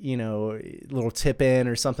 little tip in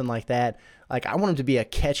or something like that. Like, I want him to be a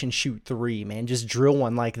catch and shoot three, man. Just drill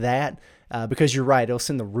one like that, because you're right, it'll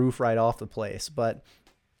send the roof right off the place. But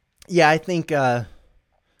yeah, I think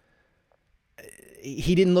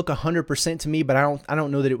he didn't look 100% to me, but I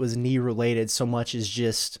don't know that it was knee related so much as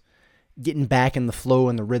just getting back in the flow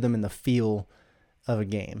and the rhythm and the feel of a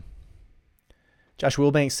game. Josh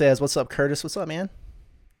Wilbanks says, "What's up, Curtis? What's up, man?"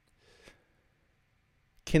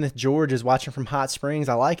 Kenneth George is watching from Hot Springs.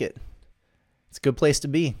 I like it. It's a good place to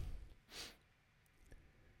be.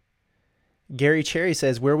 Gary Cherry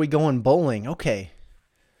says, "Where are we going bowling?" Okay.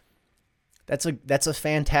 That's a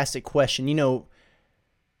fantastic question.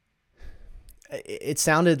 It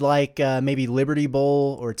sounded like maybe Liberty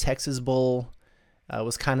Bowl or Texas Bowl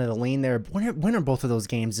was kind of the lean there. When are both of those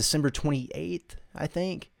games? December 28th, I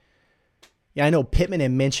think. Yeah, I know Pittman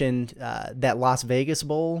had mentioned that Las Vegas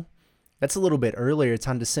Bowl. That's a little bit earlier. It's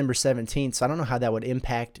on December 17th, so I don't know how that would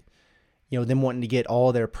impact, them wanting to get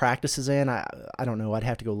all their practices in. I don't know. I'd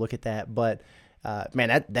have to go look at that. But,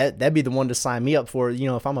 man, that'd be the one to sign me up for.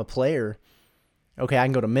 If I'm a player, okay, I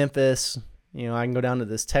can go to Memphis. I can go down to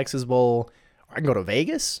this Texas Bowl. Or I can go to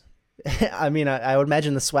Vegas. I mean, I would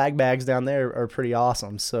imagine the swag bags down there are pretty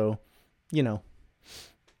awesome. So,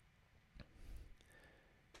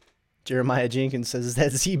 Jeremiah Jenkins says, "Is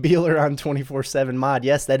that Z Beeler on 24/7 mod?"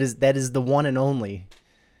 Yes, that is the one and only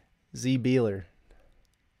Z Beeler.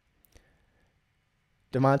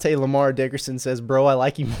 DeMonte Lamar Dickerson says, "Bro, I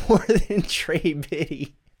like you more than Trey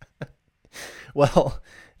Biddy." Well,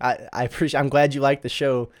 I appreciate. I'm glad you like the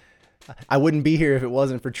show. I wouldn't be here if it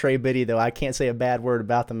wasn't for Trey Biddy, though. I can't say a bad word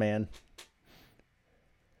about the man.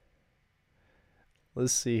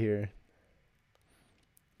 Let's see here.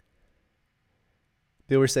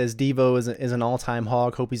 Biller says, "Devo is an all-time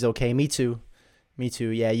hog. Hope he's okay." Me too.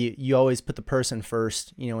 Yeah, you always put the person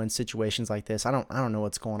first, in situations like this. I don't know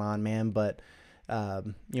what's going on, man, but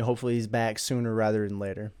hopefully he's back sooner rather than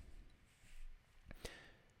later.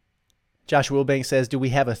 Josh Wilbanks says, "Do we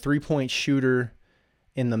have a three-point shooter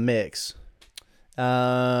in the mix?"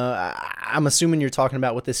 I'm assuming you're talking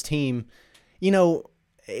about with this team.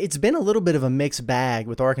 It's been a little bit of a mixed bag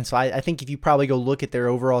with Arkansas. I think if you probably go look at their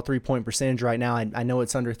overall three-point percentage right now, I know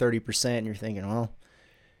it's under 30%, and you're thinking, well,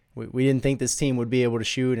 we didn't think this team would be able to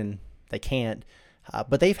shoot, and they can't.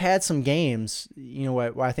 But they've had some games,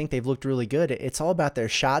 where I think they've looked really good. It's all about their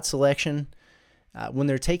shot selection. When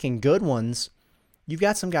they're taking good ones, you've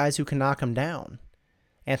got some guys who can knock them down.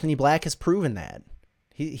 Anthony Black has proven that.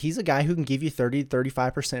 He's a guy who can give you 30 to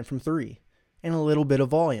 35% from three and a little bit of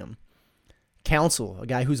volume. Council, a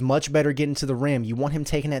guy who's much better getting to the rim. You want him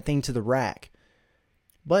taking that thing to the rack.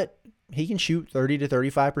 But he can shoot 30 to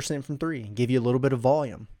 35% from three and give you a little bit of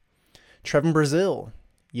volume. Trevin Brazile,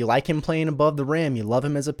 you like him playing above the rim. You love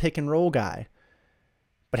him as a pick and roll guy.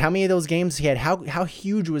 But how many of those games he had, how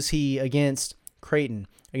huge was he against Creighton,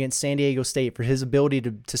 against San Diego State, for his ability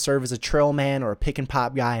to serve as a trail man or a pick and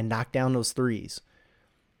pop guy and knock down those threes?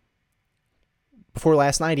 Before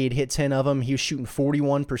last night, he had hit 10 of them. He was shooting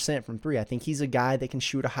 41% from three. I think he's a guy that can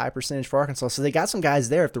shoot a high percentage for Arkansas. So they got some guys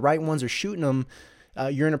there. If the right ones are shooting them,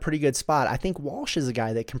 you're in a pretty good spot. I think Walsh is a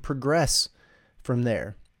guy that can progress from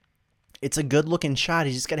there. It's a good-looking shot.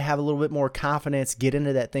 He's just got to have a little bit more confidence, get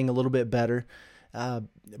into that thing a little bit better.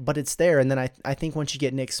 But it's there. And then I think once you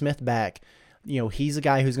get Nick Smith back, he's a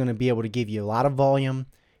guy who's going to be able to give you a lot of volume.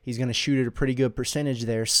 He's going to shoot at a pretty good percentage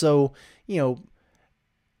there. So,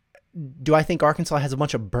 do I think Arkansas has a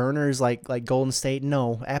bunch of burners like Golden State?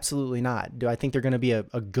 No, absolutely not. Do I think they're going to be a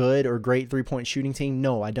good or great three-point shooting team?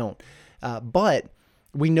 No, I don't. But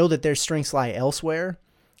we know that their strengths lie elsewhere.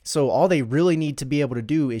 So all they really need to be able to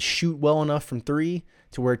do is shoot well enough from three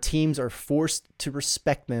to where teams are forced to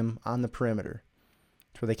respect them on the perimeter,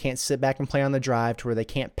 to where they can't sit back and play on the drive, to where they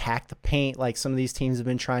can't pack the paint like some of these teams have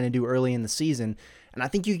been trying to do early in the season. And I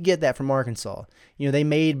think you can get that from Arkansas. They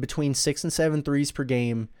made between 6 and 7 threes per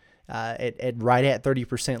game at right at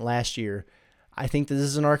 30% last year. I think that this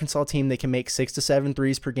is an Arkansas team that can make 6 to 7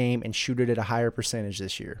 threes per game and shoot it at a higher percentage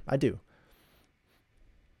this year. I do.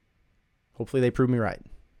 Hopefully they prove me right.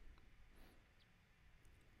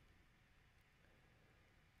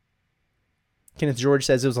 Kenneth George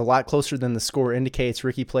says it was a lot closer than the score indicates.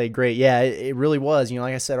 Ricky played great. Yeah, it really was.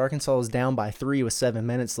 Like I said, Arkansas was down by 3 with 7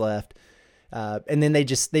 minutes left. And then they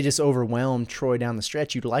just overwhelmed Troy down the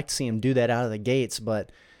stretch. You'd like to see them do that out of the gates,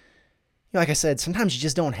 but like I said, sometimes you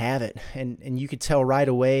just don't have it. And you could tell right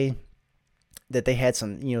away that they had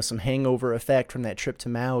some hangover effect from that trip to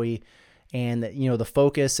Maui. and the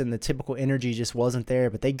focus and the typical energy just wasn't there,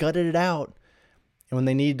 but they gutted it out. And when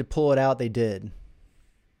they needed to pull it out, they did.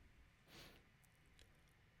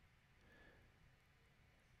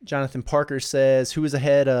 Jonathan Parker says, who is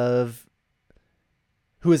ahead out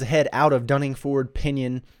of Dunning, Ford,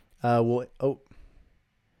 Pinion? You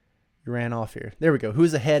ran off here. There we go.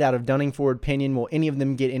 Who's ahead out of Dunning, Ford, Pinion? Will any of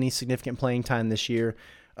them get any significant playing time this year?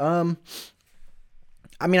 I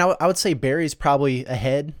would say Barry's probably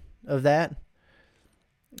ahead of that,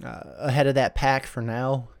 pack for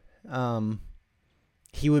now.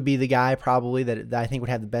 He would be the guy probably that I think would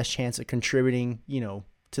have the best chance of contributing,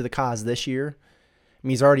 to the cause this year. I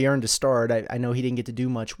mean, he's already earned a start. I know he didn't get to do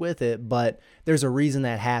much with it, but there's a reason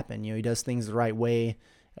that happened. He does things the right way.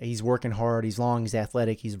 He's working hard. He's long. He's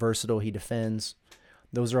athletic. He's versatile. He defends.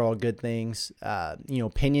 Those are all good things.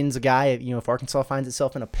 Pinion's a guy, if Arkansas finds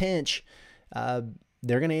itself in a pinch,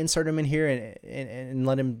 they're going to insert him in here and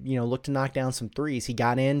let him, look to knock down some threes. He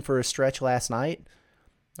got in for a stretch last night.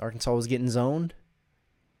 Arkansas was getting zoned.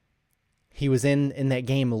 He was in that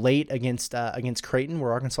game late against Creighton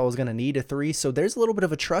where Arkansas was going to need a three. So there's a little bit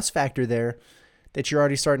of a trust factor there that you're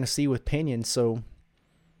already starting to see with Pinion. So,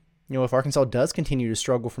 if Arkansas does continue to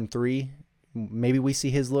struggle from three, maybe we see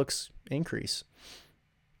his looks increase.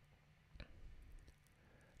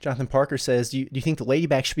 Jonathan Parker says, do you think the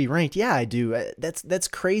Ladybacks should be ranked? Yeah, I do. That's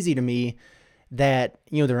crazy to me that,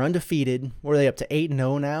 they're undefeated. What are they up to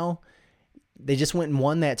 8-0 now? They just went and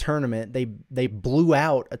won that tournament. They blew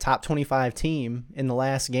out a top 25 team in the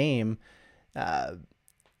last game, and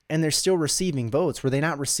they're still receiving votes. Were they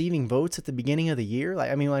not receiving votes at the beginning of the year?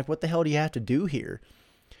 What the hell do you have to do here?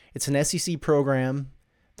 It's an SEC program.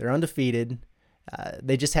 They're undefeated.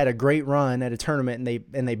 They just had a great run at a tournament,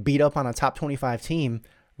 and they beat up on a top 25 team.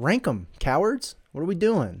 Rank them, cowards. What are we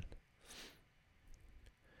doing?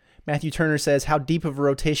 Matthew Turner says, how deep of a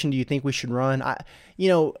rotation do you think we should run?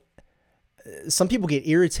 Some people get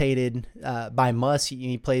irritated by Muss.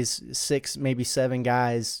 He plays 6, maybe 7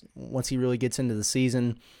 guys once he really gets into the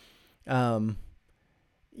season. Some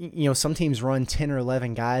teams run 10 or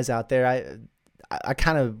 11 guys out there. I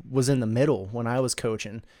kind of was in the middle when I was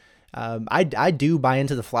coaching. I do buy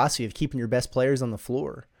into the philosophy of keeping your best players on the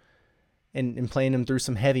floor and playing them through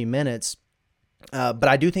some heavy minutes. But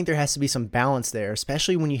I do think there has to be some balance there,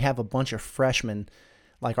 especially when you have a bunch of freshmen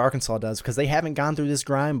like Arkansas does, because they haven't gone through this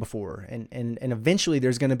grind before. And eventually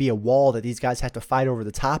there's going to be a wall that these guys have to fight over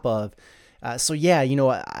the top of.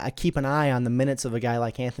 I keep an eye on the minutes of a guy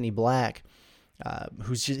like Anthony Black,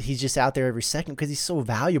 he's just out there every second because he's so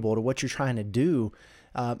valuable to what you're trying to do.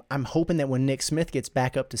 I'm hoping that when Nick Smith gets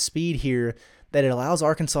back up to speed here, that it allows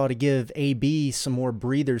Arkansas to give AB some more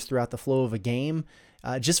breathers throughout the flow of a game,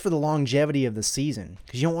 just for the longevity of the season,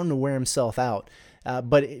 because you don't want him to wear himself out.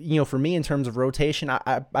 But for me, in terms of rotation,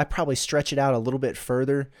 I probably stretch it out a little bit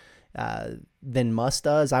further than Muss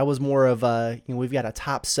does. I was more of we've got a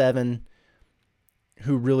top 7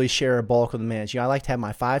 who really share a bulk of the minutes. I like to have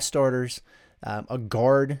my 5 starters, a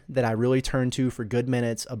guard that I really turn to for good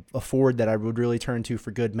minutes, a forward that I would really turn to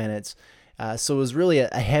for good minutes. So it was really a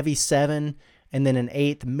heavy 7, and then an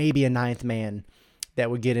 8th, maybe a 9th man that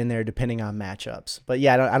would get in there depending on matchups. But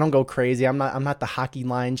yeah, I don't go crazy. I'm not the hockey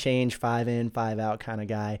line change 5 in, 5 out kind of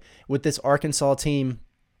guy. With this Arkansas team,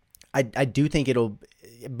 I do think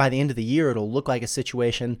by the end of the year, it'll look like a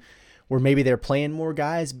situation where maybe they're playing more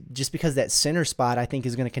guys, just because that center spot I think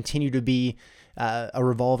is going to continue to be a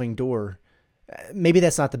revolving door. Maybe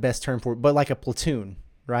that's not the best term for it, but like a platoon,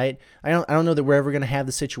 right? I don't know that we're ever going to have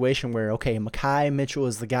the situation where, okay, Makai Mitchell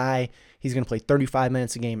is the guy. He's going to play 35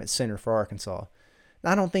 minutes a game at center for Arkansas.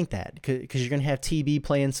 I don't think that, because you're going to have TB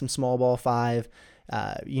playing some small ball 5.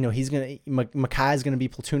 Makai's going to be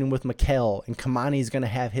platooning with Mikkel, and Kamani's going to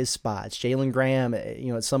have his spots. Jalen Graham,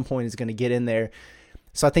 at some point is going to get in there.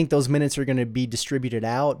 So I think those minutes are going to be distributed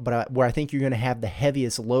out, but where I think you're going to have the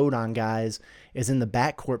heaviest load on guys is in the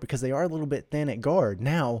backcourt, because they are a little bit thin at guard.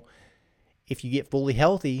 Now, if you get fully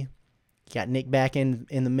healthy, you got Nick back in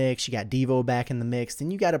the mix, you got Devo back in the mix, then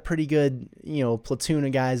you got a pretty good, platoon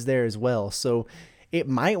of guys there as well. So it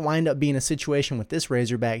might wind up being a situation with this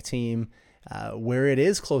Razorback team where it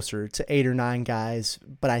is closer to 8 or 9 guys,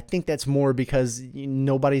 but I think that's more because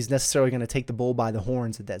nobody's necessarily going to take the bull by the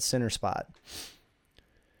horns at that center spot.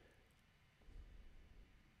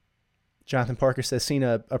 Jonathan Parker says, seen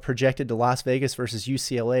a projected to Las Vegas versus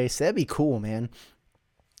UCLA. So that'd be cool, man.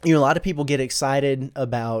 A lot of people get excited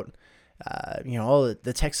about,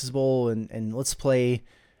 the Texas Bowl and let's play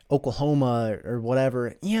Oklahoma or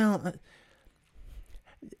whatever.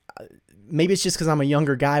 maybe it's just because I'm a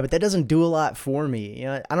younger guy, but that doesn't do a lot for me. You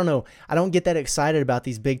know, I don't know. I don't get that excited about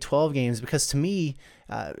these Big 12 games because to me,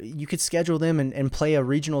 you could schedule them and play a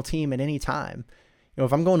regional team at any time. You know,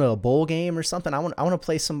 if I'm going to a bowl game or something, I want to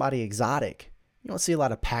play somebody exotic. You don't see a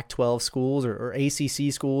lot of Pac-12 schools or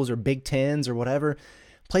ACC schools or Big Tens or whatever.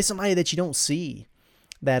 Play somebody that you don't see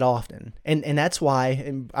that often. And that's why,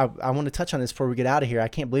 and I want to touch on this before we get out of here. I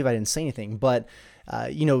can't believe I didn't say anything, but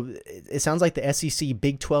you know, it sounds like the SEC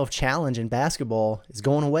Big 12 Challenge in basketball is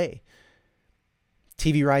going away.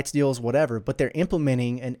 TV rights deals, whatever, but they're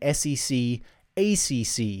implementing an SEC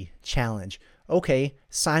ACC Challenge. Okay,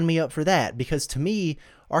 sign me up for that, because to me,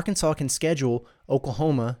 Arkansas can schedule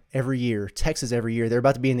Oklahoma every year, Texas every year. They're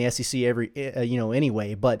about to be in the SEC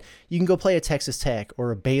anyway, but you can go play a Texas Tech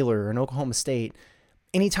or a Baylor or an Oklahoma State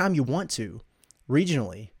anytime you want to,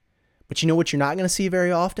 regionally. But you know what you're not going to see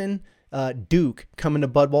very often? Duke coming to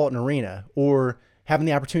Bud Walton Arena, or having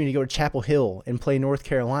the opportunity to go to Chapel Hill and play North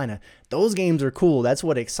Carolina. Those games are cool. That's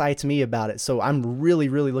what excites me about it. So I'm really,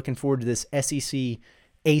 really looking forward to this SEC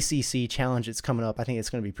ACC Challenge that's coming up. I think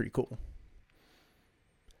it's going to be pretty cool.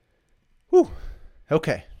 Whew.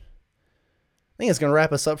 Okay. I think it's going to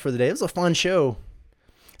wrap us up for the day. It was a fun show.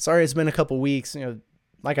 Sorry it's been a couple weeks. You know,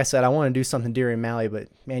 like I said, I want to do something Deary and Malley, but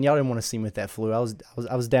man, y'all didn't want to see me with that flu. I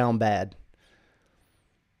was down bad.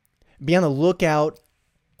 Be on the lookout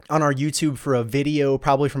on our YouTube for a video,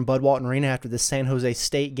 probably from Bud Walton Arena after the San Jose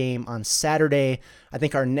State game on Saturday. I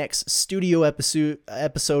think our next studio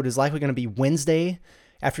episode is likely going to be Wednesday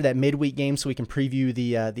after that midweek game, so we can preview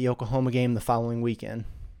the Oklahoma game the following weekend.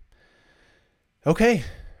 Okay.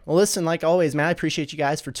 Well, listen, like always, man, I appreciate you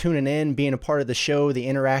guys for tuning in, being a part of the show, the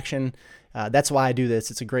interaction. That's why I do this.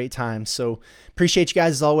 It's a great time. So appreciate you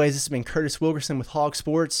guys as always. This has been Curtis Wilkerson with Hog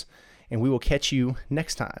Sports, and we will catch you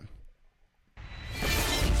next time.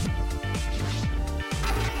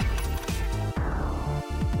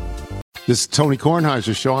 This is Tony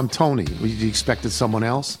Kornheiser's show. I'm Tony. You expected someone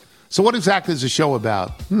else? So what exactly is the show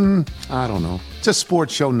about? I don't know. It's a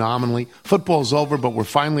sports show nominally. Football's over, but we're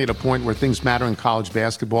finally at a point where things matter in college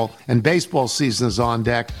basketball, and baseball season is on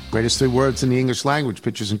deck. Greatest 3 words in the English language,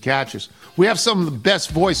 pitchers and catchers. We have some of the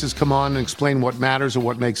best voices come on and explain what matters or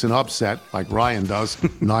what makes an upset, like Ryan does,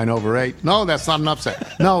 9/8. No, that's not an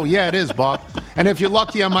upset. No, yeah, it is, Bob. And if you're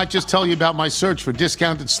lucky, I might just tell you about my search for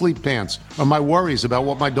discounted sleep pants or my worries about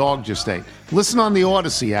what my dog just ate. Listen on the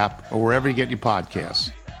Odyssey app or wherever you get your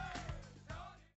podcasts.